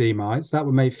anti-Semites, that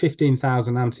would make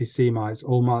 15,000 anti-Semites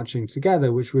all marching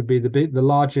together, which would be the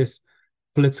largest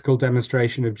political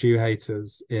demonstration of Jew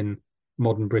haters in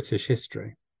modern British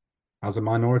history, as a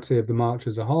minority of the march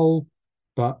as a whole,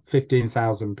 but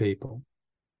 15,000 people.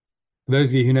 For those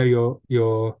of you who know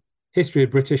your history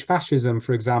of British fascism,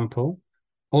 for example,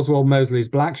 Oswald Mosley's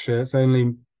Black Shirts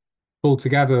only pulled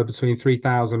together between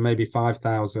 3,000, maybe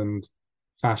 5,000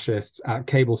 fascists at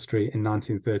Cable Street in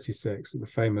 1936, at the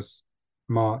famous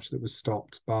march that was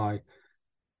stopped by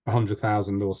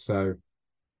 100,000 or so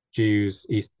Jews,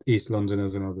 East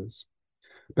Londoners and others.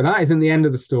 But that isn't the end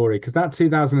of the story, because that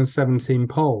 2017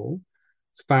 poll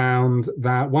found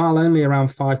that while only around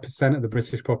 5% of the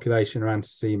British population are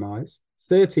anti-Semites,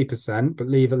 30%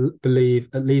 believe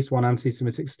at least one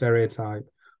anti-Semitic stereotype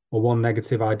or one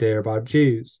negative idea about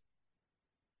Jews.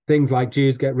 Things like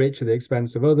Jews get rich at the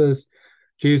expense of others,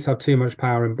 Jews have too much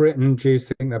power in Britain, Jews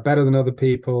think they're better than other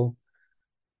people.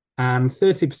 And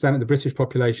 30% of the British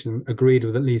population agreed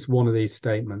with at least one of these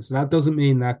statements. And that doesn't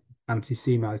mean they're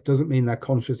anti-Semites, doesn't mean they're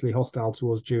consciously hostile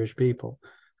towards Jewish people.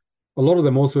 A lot of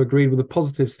them also agreed with a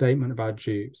positive statement about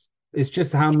Jews. It's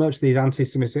just how much these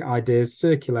anti-Semitic ideas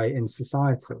circulate in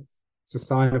society. It's a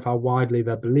sign of how widely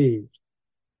they're believed.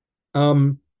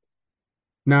 Now,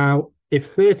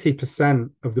 if 30%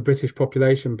 of the British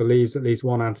population believes at least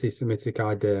one anti-Semitic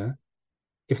idea,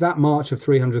 if that march of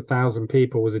 300,000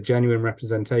 people was a genuine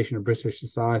representation of British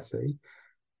society,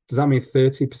 does that mean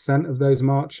 30% of those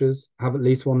marchers have at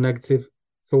least one negative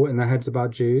thought in their heads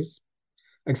about Jews?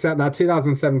 Except that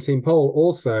 2017 poll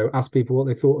also asked people what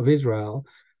they thought of Israel,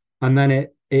 and then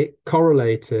it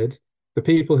correlated the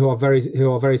people who are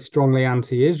very strongly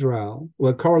anti-Israel,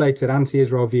 correlated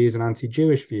anti-Israel views and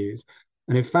anti-Jewish views,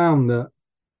 and it found that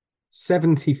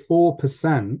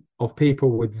 74% of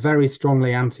people with very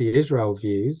strongly anti-Israel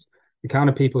views, the kind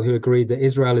of people who agreed that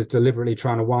Israel is deliberately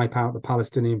trying to wipe out the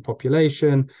Palestinian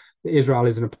population, that Israel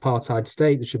is an apartheid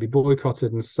state that should be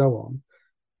boycotted, and so on,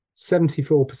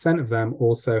 74% of them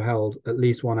also held at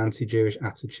least one anti-Jewish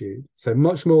attitude. So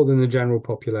much more than the general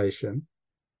population.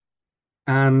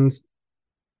 And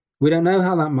we don't know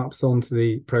how that maps onto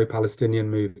the pro-Palestinian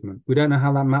movement. We don't know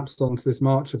how that maps onto this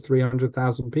march of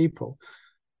 300,000 people.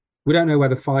 We don't know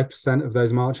whether 5% of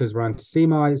those marchers were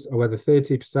anti-Semites, or whether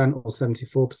 30% or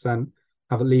 74%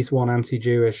 have at least one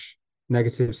anti-Jewish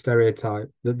negative stereotype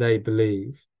that they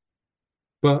believe.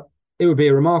 But it would be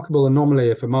a remarkable anomaly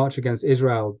if a march against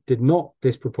Israel did not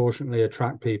disproportionately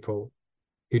attract people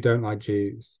who don't like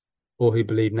Jews or who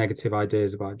believe negative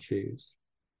ideas about Jews.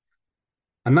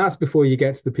 And that's before you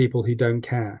get to the people who don't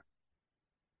care.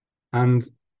 And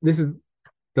this is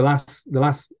the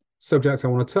last subject I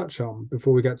want to touch on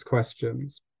before we get to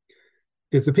questions,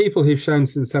 is the people who've shown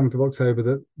since 7th of October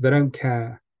that they don't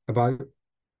care about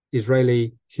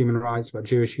Israeli human rights, about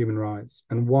Jewish human rights.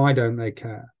 And why don't they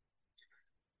care?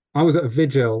 I was at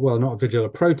a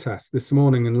protest this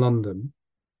morning in London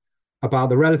about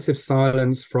the relative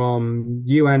silence from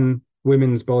UN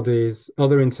women's bodies,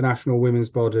 other international women's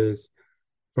bodies,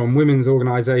 from women's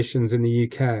organisations in the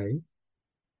UK,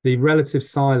 the relative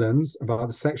silence about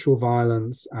the sexual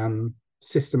violence and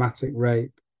systematic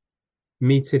rape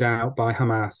meted out by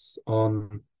Hamas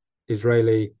on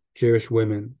Israeli Jewish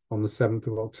women on the 7th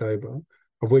of October,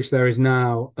 of which there is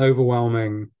now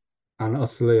overwhelming and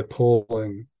utterly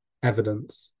appalling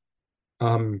evidence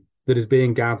that is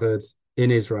being gathered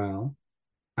in Israel.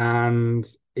 And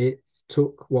it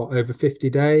took, over 50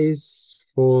 days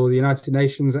for the United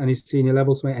Nations at any senior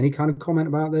level to make any kind of comment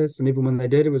about this. And even when they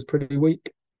did, it was pretty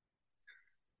weak.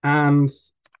 And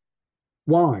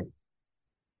why?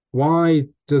 Why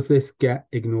does this get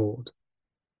ignored?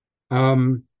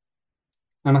 And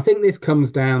I think this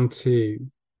comes down to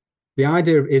the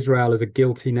idea of Israel as a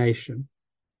guilty nation.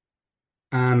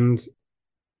 And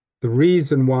the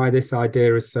reason why this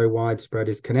idea is so widespread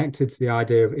is connected to the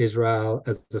idea of Israel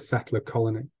as a settler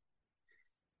colony.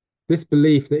 This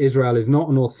belief that Israel is not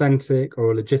an authentic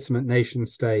or a legitimate nation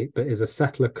state, but is a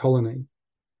settler colony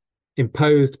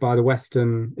imposed by the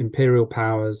Western imperial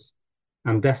powers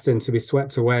and destined to be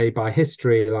swept away by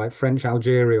history like French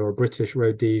Algeria or British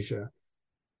Rhodesia.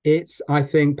 It's, I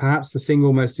think, perhaps the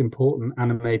single most important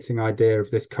animating idea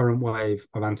of this current wave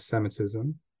of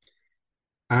anti-Semitism.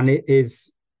 And it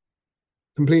is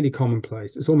completely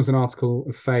commonplace. It's almost an article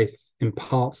of faith in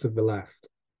parts of the left.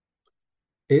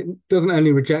 It doesn't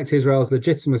only reject Israel's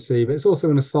legitimacy, but it's also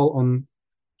an assault on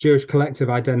Jewish collective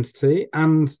identity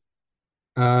and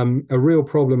a real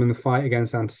problem in the fight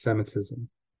against anti-Semitism.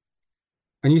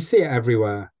 And you see it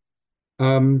everywhere.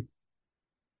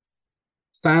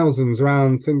 Thousands,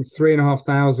 around, I think,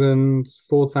 3,500,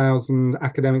 4,000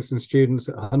 academics and students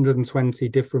at 120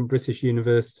 different British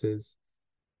universities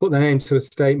put their name to a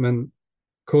statement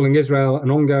calling Israel an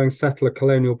ongoing settler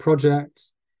colonial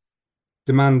project,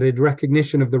 demanded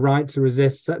recognition of the right to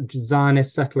resist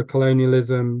Zionist settler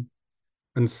colonialism,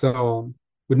 and so on,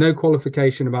 with no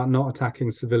qualification about not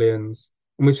attacking civilians.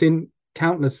 And we've seen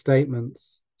countless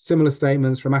statements, similar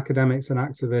statements from academics and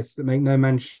activists that make no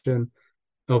mention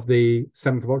of the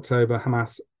 7th of October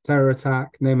Hamas terror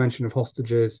attack, no mention of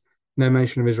hostages, no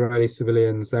mention of Israeli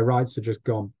civilians. Their rights are just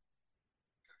gone.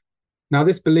 Now,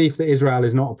 this belief that Israel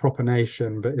is not a proper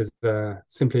nation, but is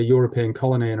simply a European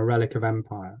colony and a relic of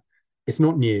empire, it's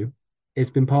not new. It's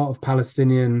been part of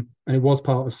Palestinian, and it was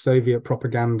part of Soviet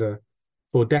propaganda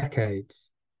for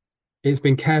decades. It's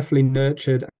been carefully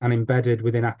nurtured and embedded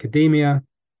within academia,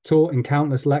 taught in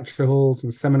countless lecture halls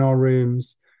and seminar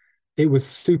rooms. It was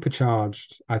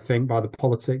supercharged, I think, by the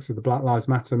politics of the Black Lives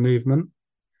Matter movement,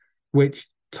 which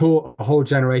taught a whole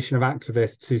generation of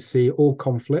activists to see all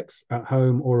conflicts at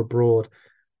home or abroad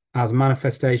as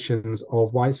manifestations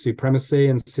of white supremacy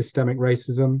and systemic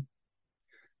racism,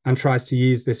 and tries to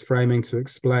use this framing to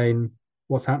explain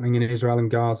what's happening in Israel and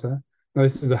Gaza. Now,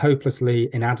 this is a hopelessly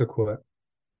inadequate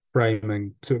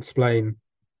framing to explain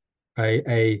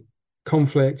a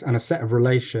conflict and a set of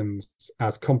relations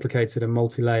as complicated and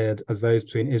multi-layered as those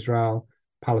between Israel,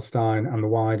 Palestine, and the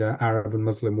wider Arab and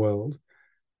Muslim world.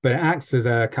 But it acts as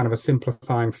a kind of a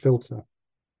simplifying filter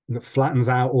that flattens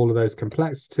out all of those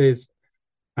complexities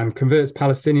and converts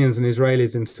Palestinians and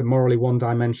Israelis into morally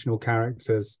one-dimensional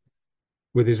characters,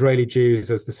 with Israeli Jews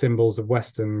as the symbols of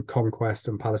Western conquest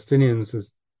and Palestinians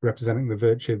as representing the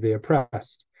virtue of the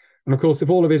oppressed. And of course, if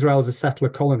all of Israel is a settler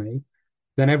colony,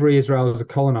 then every Israel is a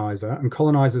colonizer, and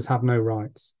colonizers have no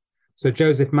rights. So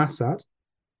Joseph Massad,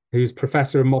 who's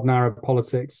professor of modern Arab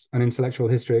politics and intellectual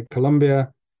history at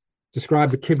Columbia,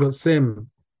 described the kibbutzim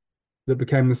that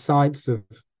became the sites of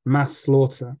mass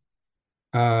slaughter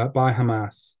by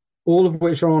Hamas, all of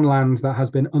which are on land that has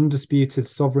been undisputed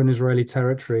sovereign Israeli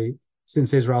territory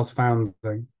since Israel's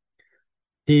founding.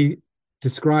 He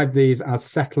described these as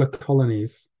settler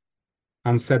colonies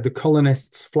and said the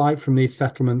colonists' flight from these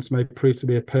settlements may prove to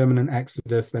be a permanent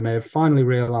exodus. They may have finally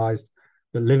realized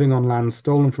that living on land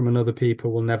stolen from another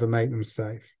people will never make them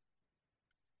safe.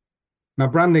 Now,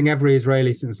 branding every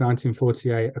Israeli since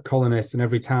 1948 a colonist and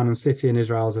every town and city in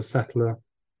Israel as a settler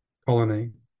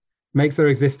colony makes their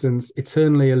existence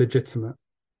eternally illegitimate.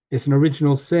 It's an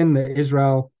original sin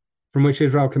from which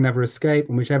Israel can never escape,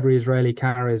 and which every Israeli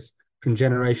carries from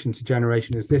generation to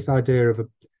generation, is this idea of an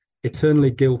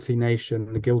eternally guilty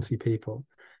nation, a guilty people,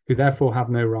 who therefore have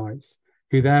no rights,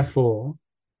 who therefore,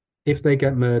 if they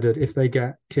get murdered, if they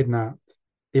get kidnapped,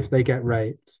 if they get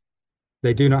raped,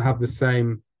 they do not have the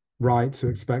same right to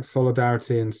expect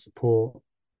solidarity and support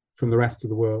from the rest of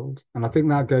the world. And I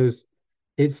think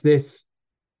it's this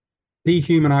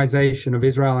dehumanization of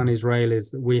Israel and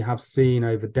Israelis that we have seen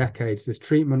over decades, this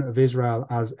treatment of Israel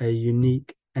as a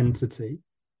unique entity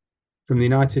from the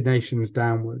United Nations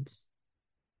downwards,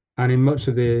 and in much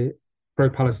of the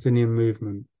pro-Palestinian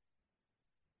movement,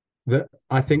 that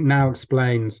I think now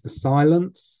explains the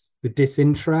silence, the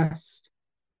disinterest,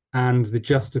 and the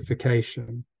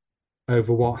justification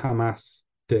over what Hamas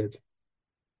did.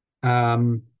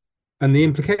 And the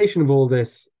implication of all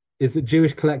this is that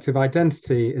Jewish collective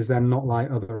identity is then not like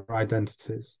other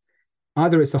identities.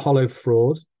 Either it's a hollow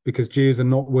fraud, because Jews are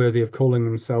not worthy of calling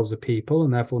themselves a people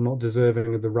and therefore not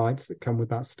deserving of the rights that come with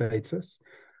that status,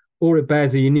 or it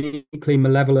bears a uniquely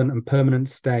malevolent and permanent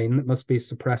stain that must be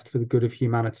suppressed for the good of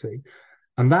humanity.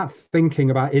 And that thinking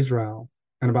about Israel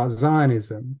and about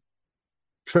Zionism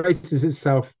traces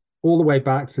itself all the way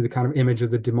back to the kind of image of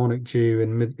the demonic Jew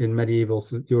in medieval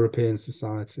European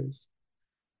societies.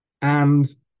 And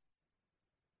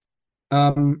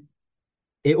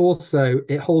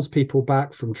it holds people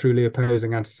back from truly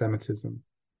opposing anti-Semitism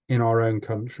in our own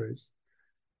countries.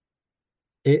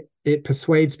 It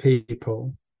persuades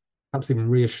people, perhaps even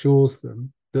reassures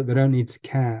them, that they don't need to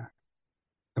care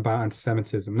about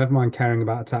anti-Semitism, never mind caring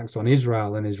about attacks on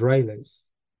Israel and Israelis.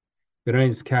 They don't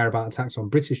need to care about attacks on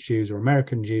British Jews or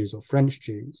American Jews or French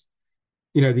Jews.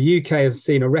 You know, the UK has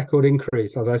seen a record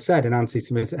increase, as I said, in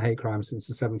anti-Semitic hate crimes since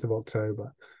the 7th of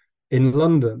October. In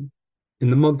London, in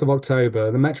the month of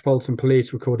October, the Metropolitan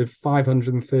Police recorded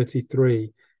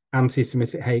 533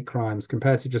 anti-Semitic hate crimes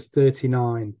compared to just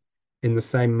 39 in the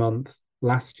same month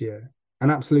last year. An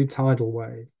absolute tidal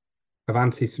wave of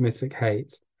anti-Semitic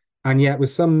hate. And yet, with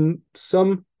some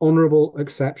honourable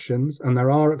exceptions, and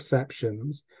there are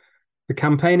exceptions, the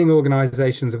campaigning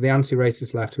organisations of the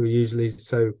anti-racist left, who are usually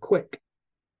so quick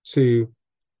to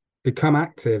become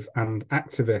active and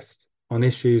activist on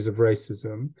issues of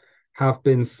racism, have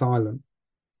been silent.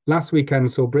 Last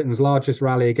weekend saw Britain's largest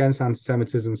rally against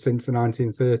anti-Semitism since the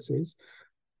 1930s,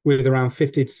 with around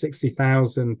 50 to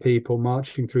 60,000 people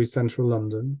marching through central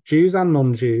London, Jews and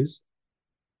non-Jews,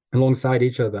 alongside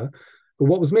each other. But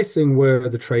what was missing were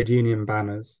the trade union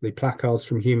banners, the placards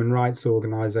from human rights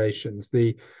organisations,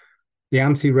 the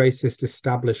anti-racist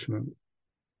establishment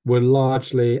were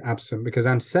largely absent because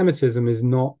anti-Semitism is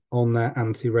not on their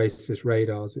anti-racist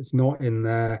radars. It's not in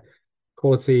their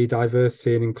equality,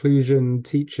 diversity and inclusion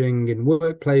teaching in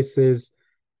workplaces.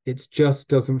 It just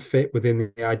doesn't fit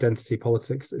within the identity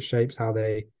politics that shapes how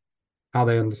they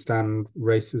understand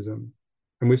racism.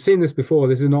 And we've seen this before.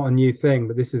 This is not a new thing,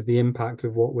 but this is the impact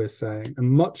of what we're saying. And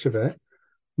much of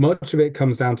it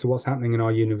comes down to what's happening in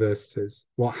our universities,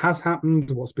 what has happened,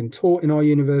 what's been taught in our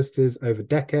universities over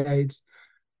decades,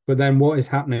 but then what is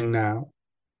happening now.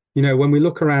 You know, when we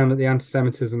look around at the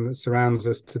anti-Semitism that surrounds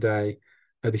us today,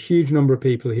 the huge number of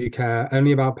people who care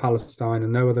only about Palestine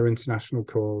and no other international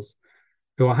cause,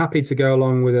 who are happy to go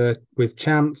along with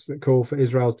chants that call for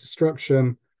Israel's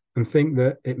destruction and think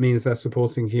that it means they're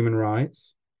supporting human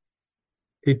rights,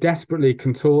 who desperately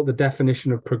contort the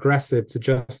definition of progressive to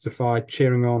justify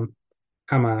cheering on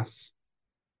Hamas,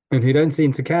 and who don't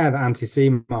seem to care that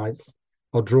anti-Semites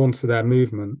are drawn to their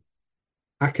movement.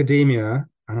 Academia,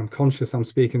 and I'm conscious I'm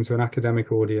speaking to an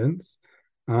academic audience,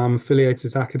 I'm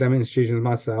affiliated to academic institutions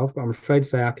myself, but I'm afraid to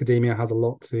say academia has a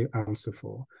lot to answer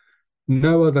for.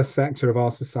 No other sector of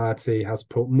our society has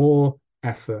put more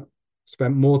effort,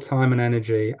 spent more time and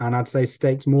energy, and I'd say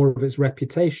staked more of its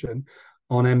reputation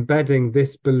on embedding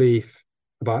this belief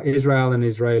about Israel and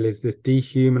Israelis, this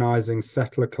dehumanizing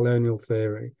settler colonial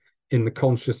theory, in the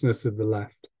consciousness of the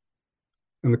left.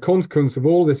 And the consequence of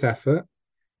all this effort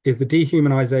is the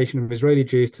dehumanization of Israeli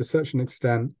Jews to such an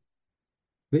extent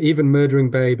that even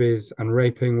murdering babies and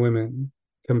raping women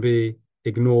can be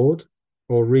ignored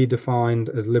or redefined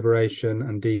as liberation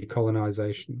and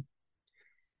decolonization.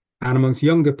 And amongst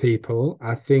younger people,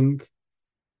 I think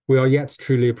we are yet to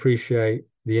truly appreciate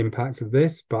the impact of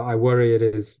this, but I worry it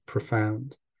is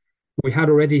profound. We had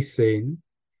already seen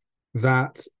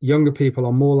that younger people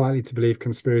are more likely to believe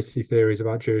conspiracy theories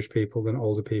about Jewish people than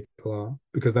older people are,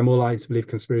 because they're more likely to believe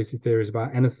conspiracy theories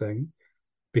about anything,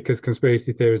 because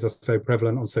conspiracy theories are so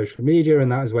prevalent on social media,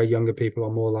 and that is where younger people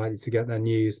are more likely to get their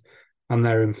news and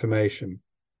their information.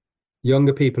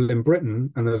 Younger people in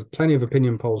Britain, and there's plenty of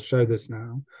opinion polls show this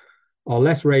now, are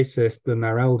less racist than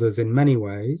their elders in many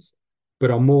ways, but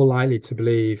are more likely to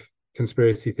believe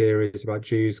conspiracy theories about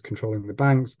Jews controlling the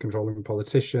banks, controlling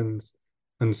politicians,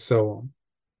 and so on.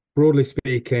 Broadly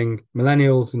speaking,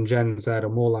 millennials and Gen Z are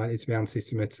more likely to be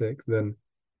anti-Semitic than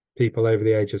people over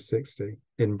the age of 60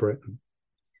 in Britain.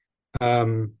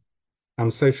 And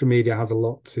social media has a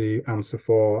lot to answer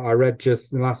for. I read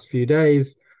just in the last few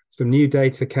days, some new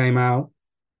data came out.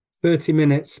 30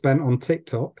 minutes spent on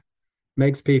TikTok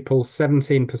makes people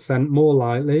 17% more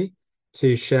likely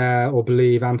to share or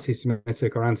believe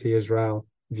anti-Semitic or anti-Israel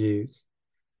views.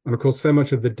 And of course, so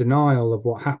much of the denial of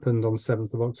what happened on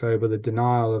 7th of October, the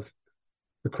denial of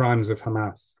the crimes of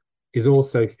Hamas, is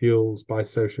also fueled by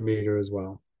social media as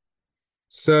well.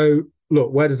 So,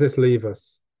 look, where does this leave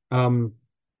us?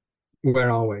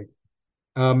 Where are we?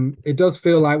 It does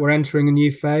feel like we're entering a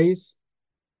new phase.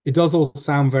 It does all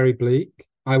sound very bleak.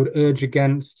 I would urge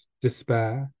against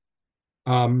despair.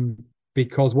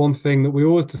 Because one thing that we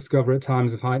always discover at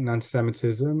times of heightened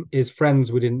anti-Semitism is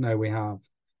friends we didn't know we have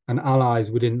and allies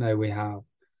we didn't know we have.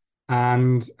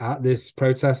 And at this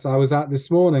protest I was at this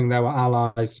morning, there were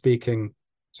allies speaking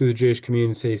to the Jewish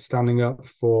community, standing up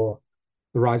for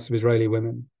the rights of Israeli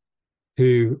women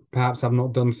who perhaps have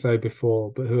not done so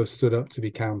before, but who have stood up to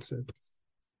be counted.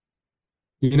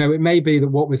 You know, it may be that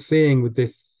what we're seeing with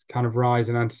this kind of rise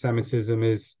in anti-Semitism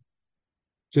is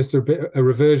just a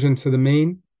reversion to the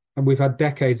mean. And we've had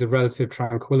decades of relative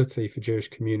tranquility for Jewish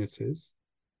communities.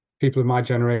 People of my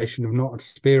generation have not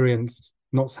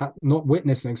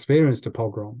witnessed and experienced a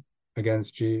pogrom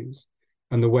against Jews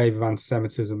and the wave of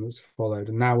anti-Semitism that's followed.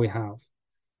 And now we have.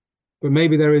 But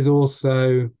maybe there is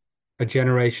also a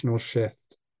generational shift.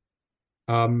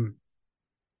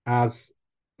 As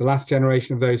the last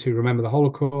generation of those who remember the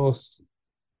Holocaust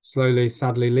slowly,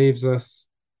 sadly leaves us,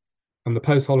 and the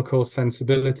post-Holocaust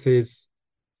sensibilities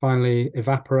finally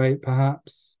evaporate,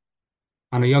 perhaps,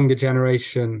 and a younger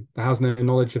generation that has no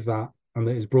knowledge of that and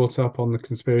that is brought up on the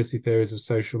conspiracy theories of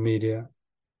social media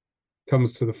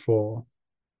comes to the fore.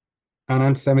 And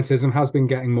anti-Semitism has been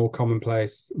getting more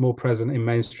commonplace, more present in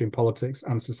mainstream politics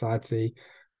and society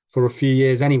for a few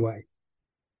years anyway.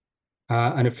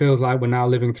 And it feels like we're now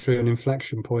living through an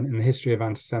inflection point in the history of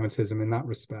anti-Semitism in that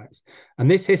respect.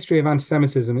 And this history of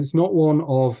anti-Semitism, it's not one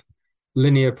of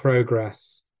linear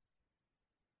progress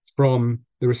from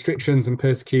the restrictions and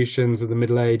persecutions of the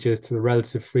Middle Ages to the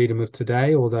relative freedom of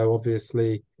today, although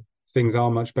obviously things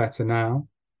are much better now.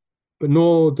 But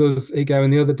nor does it go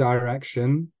in the other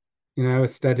direction, a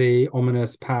steady,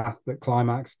 ominous path that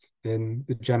climaxed in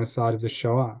the genocide of the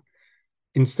Shoah.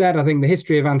 Instead, I think the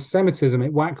history of anti-Semitism,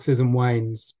 it waxes and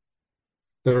wanes.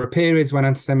 There are periods when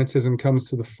anti-Semitism comes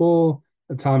to the fore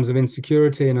at times of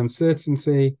insecurity and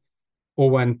uncertainty, or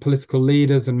when political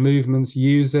leaders and movements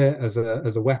use it as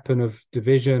a weapon of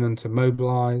division and to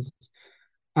mobilize,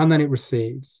 and then it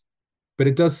recedes. But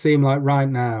it does seem like right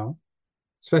now,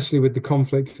 especially with the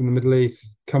conflicts in the Middle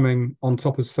East coming on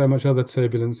top of so much other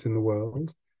turbulence in the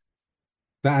world,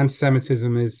 that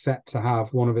anti-Semitism is set to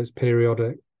have one of its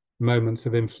periodic moments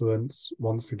of influence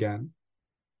once again.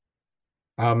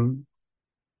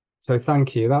 So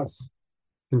thank you. That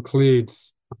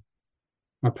concludes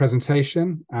my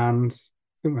presentation, and I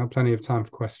think we have plenty of time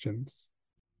for questions.